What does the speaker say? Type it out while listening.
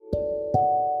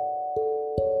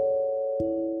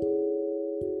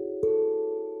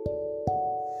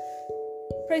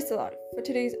Praise the Lord. For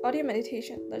today's audio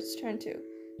meditation, let's turn to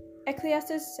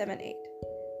Ecclesiastes 7:8.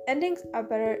 Endings are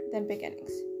better than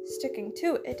beginnings. Sticking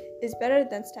to it is better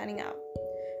than standing out.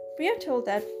 We are told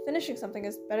that finishing something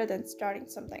is better than starting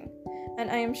something, and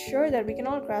I am sure that we can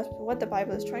all grasp what the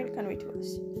Bible is trying to convey to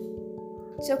us.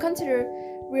 So consider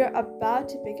we are about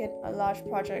to begin a large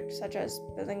project such as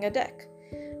building a deck,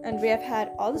 and we have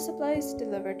had all the supplies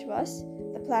delivered to us,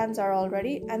 the plans are all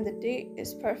ready, and the day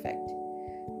is perfect.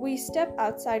 We step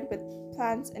outside with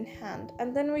plans in hand,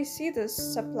 and then we see the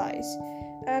supplies,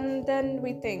 and then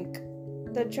we think,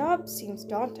 the job seems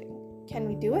daunting. Can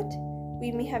we do it?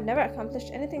 We may have never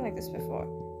accomplished anything like this before.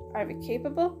 Are we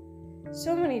capable?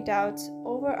 So many doubts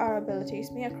over our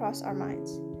abilities may cross our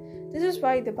minds. This is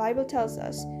why the Bible tells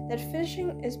us that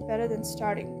finishing is better than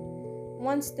starting.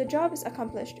 Once the job is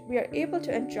accomplished, we are able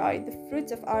to enjoy the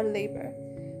fruits of our labor.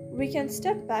 We can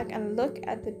step back and look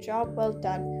at the job well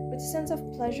done with a sense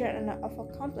of pleasure and of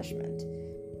accomplishment.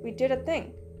 We did a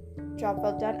thing. Job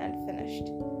well done and finished.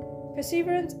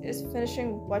 Perseverance is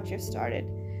finishing what you've started,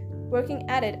 working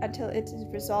at it until it is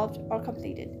resolved or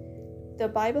completed. The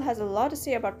Bible has a lot to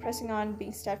say about pressing on,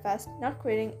 being steadfast, not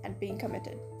quitting, and being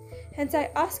committed. Hence,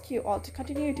 I ask you all to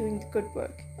continue doing the good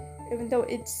work, even though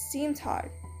it seems hard.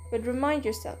 But remind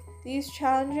yourself, these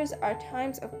challenges are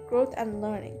times of growth and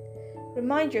learning.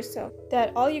 Remind yourself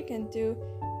that all you can do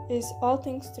is all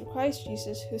things through Christ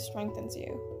Jesus who strengthens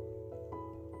you.